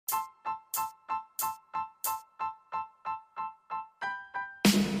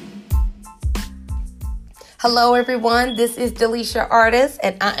Hello, everyone. This is Delisha Artis,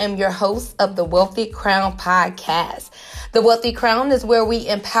 and I am your host of the Wealthy Crown podcast. The Wealthy Crown is where we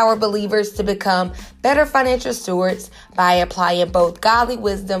empower believers to become better financial stewards by applying both godly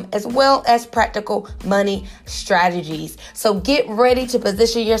wisdom as well as practical money strategies. So get ready to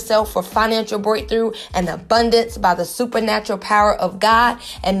position yourself for financial breakthrough and abundance by the supernatural power of God,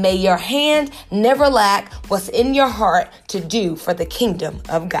 and may your hand never lack what's in your heart to do for the kingdom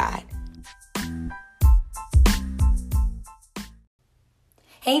of God.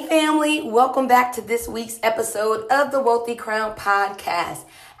 Hey family, welcome back to this week's episode of the Wealthy Crown podcast.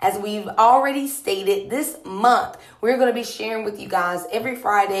 As we've already stated, this month we're going to be sharing with you guys every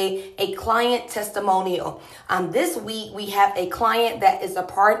Friday a client testimonial. This week we have a client that is a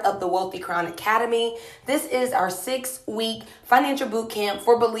part of the Wealthy Crown Academy. This is our 6-week financial boot camp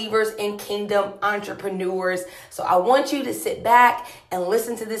for believers and kingdom entrepreneurs. So I want you to sit back and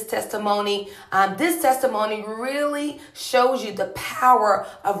listen to this testimony. This testimony really shows you the power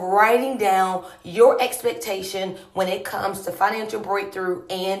of writing down your expectation when it comes to financial breakthrough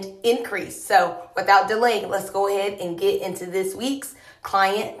and increase. So without delay, let's go ahead and get into this week's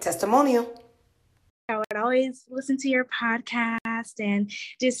client testimonial. I would always listen to your podcast and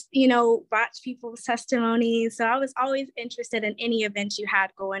just, watch people's testimonies. So I was always interested in any events you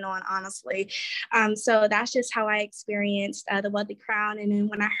had going on, honestly. So that's just how I experienced the Wealthy Crown. And then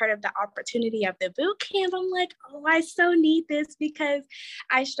when I heard of the opportunity of the boot camp, I'm like, oh, I so need this because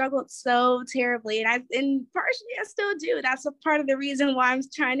I struggled so terribly. And partially I still do. That's a part of the reason why I'm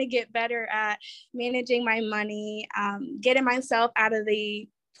trying to get better at managing my money, getting myself out of the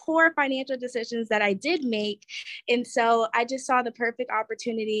poor financial decisions that I did make. And so I just saw the perfect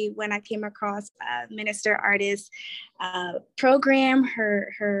opportunity when I came across Minister Artis program,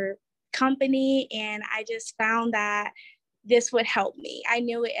 her company, and I just found that this would help me. I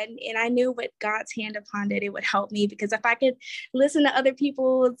knew it, and I knew with God's hand upon it, it would help me, because if I could listen to other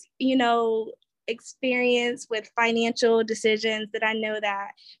people's, experience with financial decisions, that I know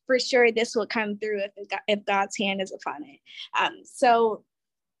that for sure this will come through if God's hand is upon it. So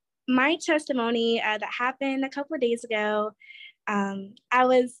my testimony that happened a couple of days ago, I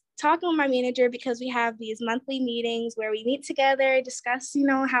was talking with my manager because we have these monthly meetings where we meet together, discuss,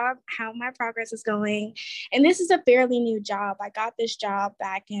 how my progress is going. And this is a fairly new job. I got this job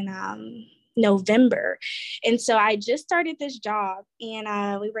back in November. And so I just started this job,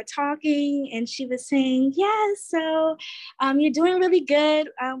 and we were talking, and she was saying, so you're doing really good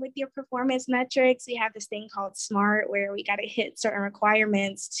with your performance metrics. We have this thing called SMART where we got to hit certain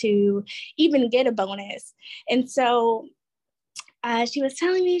requirements to even get a bonus. And so she was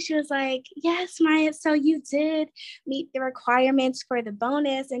telling me, she was like, yes, Maya, so you did meet the requirements for the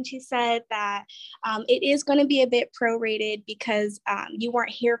bonus. And she said that it is going to be a bit prorated because you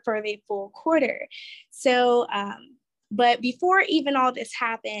weren't here for the full quarter. So, but before even all this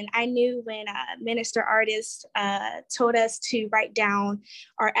happened, I knew when Minister Artis told us to write down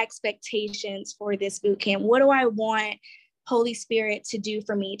our expectations for this boot camp. What do I want Holy Spirit to do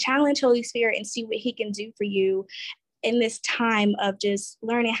for me? Challenge Holy Spirit and see what he can do for you in this time of just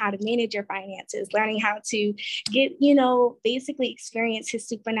learning how to manage your finances, learning how to get, basically experience his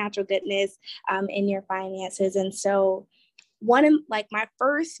supernatural goodness in your finances. And so my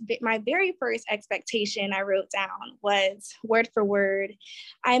very first expectation I wrote down was word for word.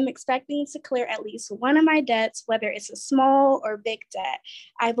 I'm expecting to clear at least one of my debts, whether it's a small or big debt.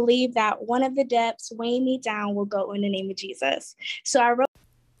 I believe that one of the debts weighing me down will go in the name of Jesus. So I wrote.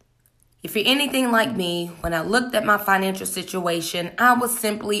 If you're anything like me, when I looked at my financial situation, I was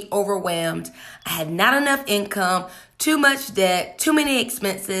simply overwhelmed. I had not enough income, too much debt, too many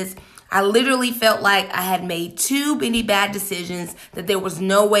expenses. I literally felt like I had made too many bad decisions, that there was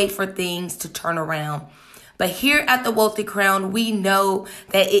no way for things to turn around. But here at the Wealthy Crown, we know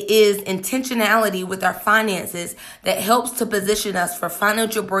that it is intentionality with our finances that helps to position us for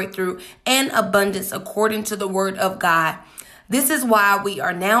financial breakthrough and abundance according to the Word of God. This is why we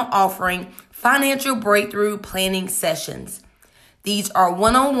are now offering financial breakthrough planning sessions. These are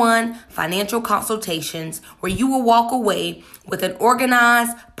one-on-one financial consultations where you will walk away with an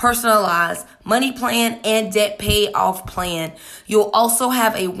organized, personalized money plan and debt payoff plan. You'll also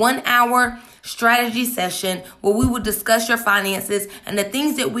have a 1-hour strategy session where we will discuss your finances and the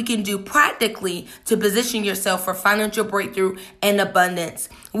things that we can do practically to position yourself for financial breakthrough and abundance.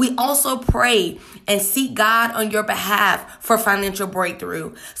 We also pray and seek God on your behalf for financial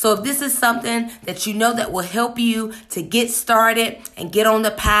breakthrough. So if this is something that you know that will help you to get started and get on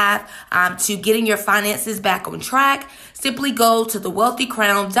the path to getting your finances back on track, simply go to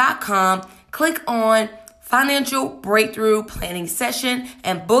thewealthycrown.com, click on financial breakthrough planning session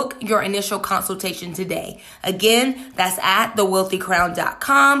and book your initial consultation today. Again, that's at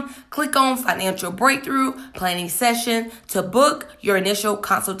thewealthycrown.com. Click on financial breakthrough planning session to book your initial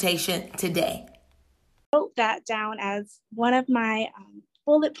consultation today. Wrote that down as one of my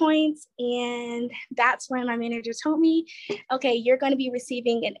bullet points, and that's when my manager told me, okay, you're going to be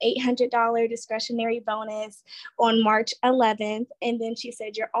receiving an $800 discretionary bonus on March 11th, and then she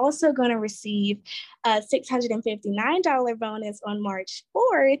said you're also going to receive a $659 bonus on March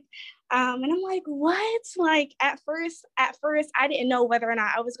 4th. And I'm like, what? Like at first, I didn't know whether or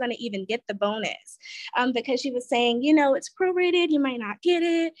not I was going to even get the bonus, because she was saying, it's prorated, you might not get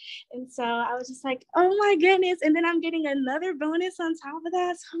it. And so I was just like, oh my goodness. And then I'm getting another bonus on top of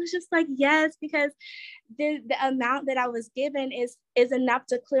that. So I was just like, yes, because the amount that I was given is enough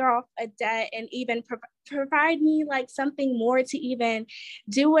to clear off a debt and even provide me like something more to even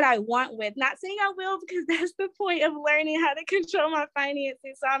do what I want with. Not saying I will, because that's the point of learning how to control my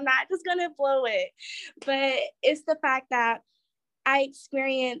finances. So I'm not just going to blow it, but it's the fact that I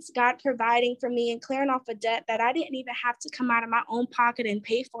experienced God providing for me and clearing off a debt that I didn't even have to come out of my own pocket and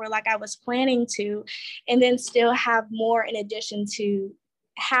pay for like I was planning to, and then still have more in addition to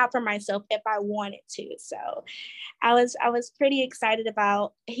have for myself if I wanted to. So I was pretty excited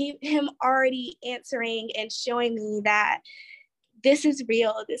about him already answering and showing me that this is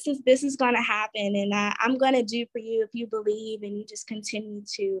real. This is going to happen, and I'm going to do for you if you believe and you just continue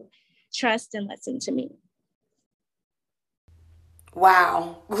to trust and listen to me.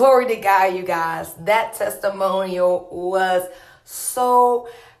 Wow. Glory to God, you guys. That testimonial was so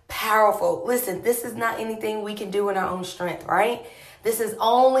powerful. Listen, this is not anything we can do in our own strength, right? This is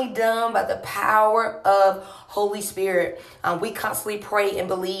only done by the power of Holy Spirit. We constantly pray and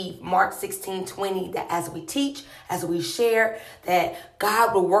believe Mark 16:20 that as we teach, as we share, that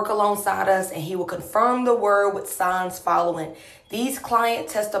God will work alongside us and he will confirm the word with signs following. These client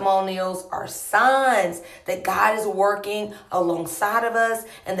testimonials are signs that God is working alongside of us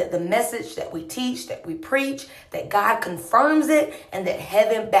and that the message that we teach, that we preach, that God confirms it and that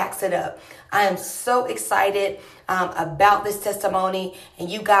heaven backs it up. I am so excited about this testimony. And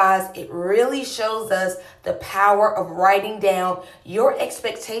you guys, it really shows us the power of writing down your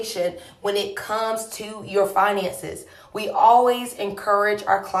expectation when it comes to your finances. We always encourage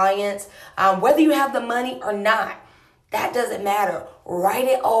our clients, whether you have the money or not, that doesn't matter. Write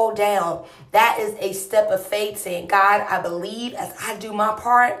it all down. That is a step of faith, saying, God, I believe as I do my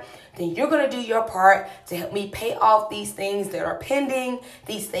part, then you're going to do your part to help me pay off these things that are pending,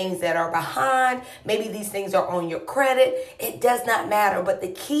 these things that are behind. Maybe these things are on your credit. It does not matter. But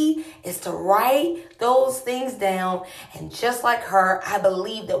the key is to write those things down. And just like her, I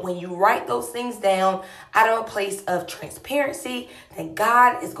believe that when you write those things down out of a place of transparency, then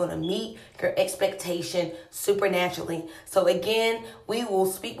God is going to meet your expectation supernaturally. So again, we will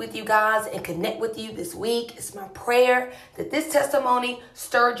speak with you guys and connect with you this week. It's my prayer that this testimony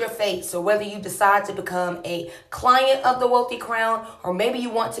stirred your faith. So whether you decide to become a client of the Wealthy Crown, or maybe you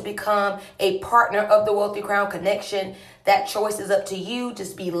want to become a partner of the Wealthy Crown Connection, that choice is up to you.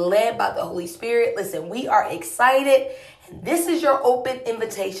 Just be led by the Holy Spirit. Listen, we are excited, and this is your open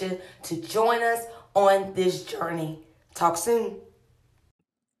invitation to join us on this journey. Talk soon.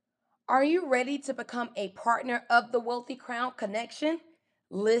 Are you ready to become a partner of the Wealthy Crown Connection?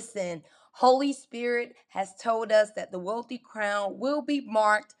 Listen, Holy Spirit has told us that the Wealthy Crown will be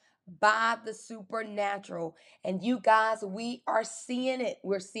marked by the supernatural. And you guys, we are seeing it.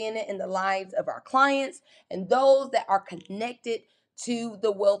 We're seeing it in the lives of our clients and those that are connected to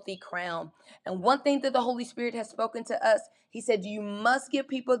the Wealthy Crown. And one thing that the Holy Spirit has spoken to us, he said, you must give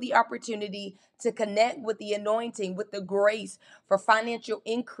people the opportunity to connect with the anointing, with the grace for financial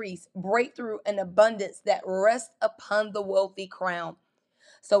increase, breakthrough, and abundance that rests upon the Wealthy Crown.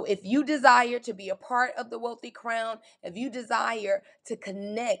 So if you desire to be a part of the Wealthy Crown, if you desire to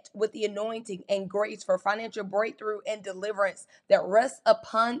connect with the anointing and grace for financial breakthrough and deliverance that rests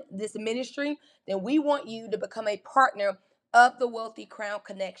upon this ministry, then we want you to become a partner of the Wealthy Crown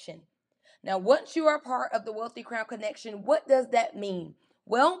Connection. Now, once you are part of the Wealthy Crown Connection, what does that mean?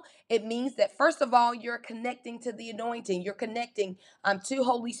 Well, it means that first of all, you're connecting to the anointing. You're connecting to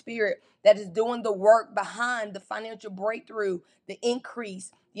Holy Spirit that is doing the work behind the financial breakthrough, the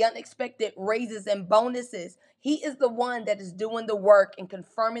increase, the unexpected raises and bonuses. He is the one that is doing the work and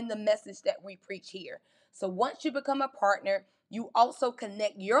confirming the message that we preach here. So once you become a partner, you also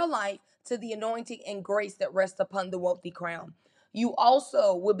connect your life to the anointing and grace that rests upon the Wealthy Crown. You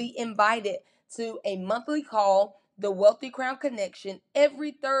also will be invited to a monthly call, the Wealthy Crown Connection,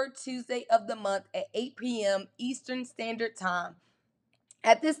 every third Tuesday of the month at 8 p.m. Eastern Standard Time.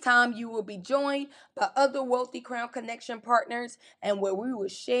 At this time, you will be joined by other Wealthy Crown Connection partners, and where we will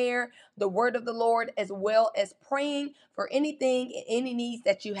share the word of the Lord as well as praying for anything and any needs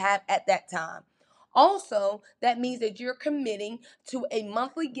that you have at that time. Also, that means that you're committing to a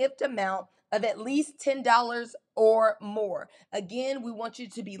monthly gift amount of at least $10 or more. Again, we want you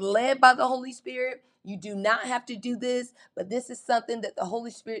to be led by the Holy Spirit. You do not have to do this, but this is something that the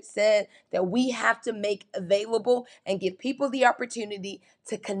Holy Spirit said that we have to make available and give people the opportunity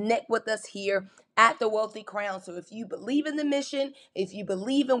to connect with us here at the Wealthy Crown. So if you believe in the mission, if you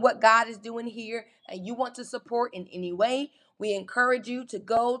believe in what God is doing here, and you want to support in any way, we encourage you to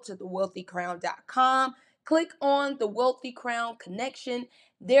go to thewealthycrown.com, click on the Wealthy Crown Connection.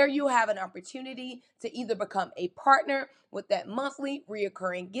 There you have an opportunity to either become a partner with that monthly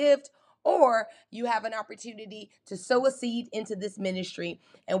reoccurring gift, or you have an opportunity to sow a seed into this ministry.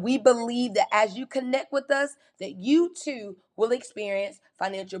 And we believe that as you connect with us, that you too will experience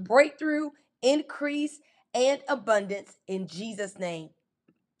financial breakthrough, increase, and abundance in Jesus' name.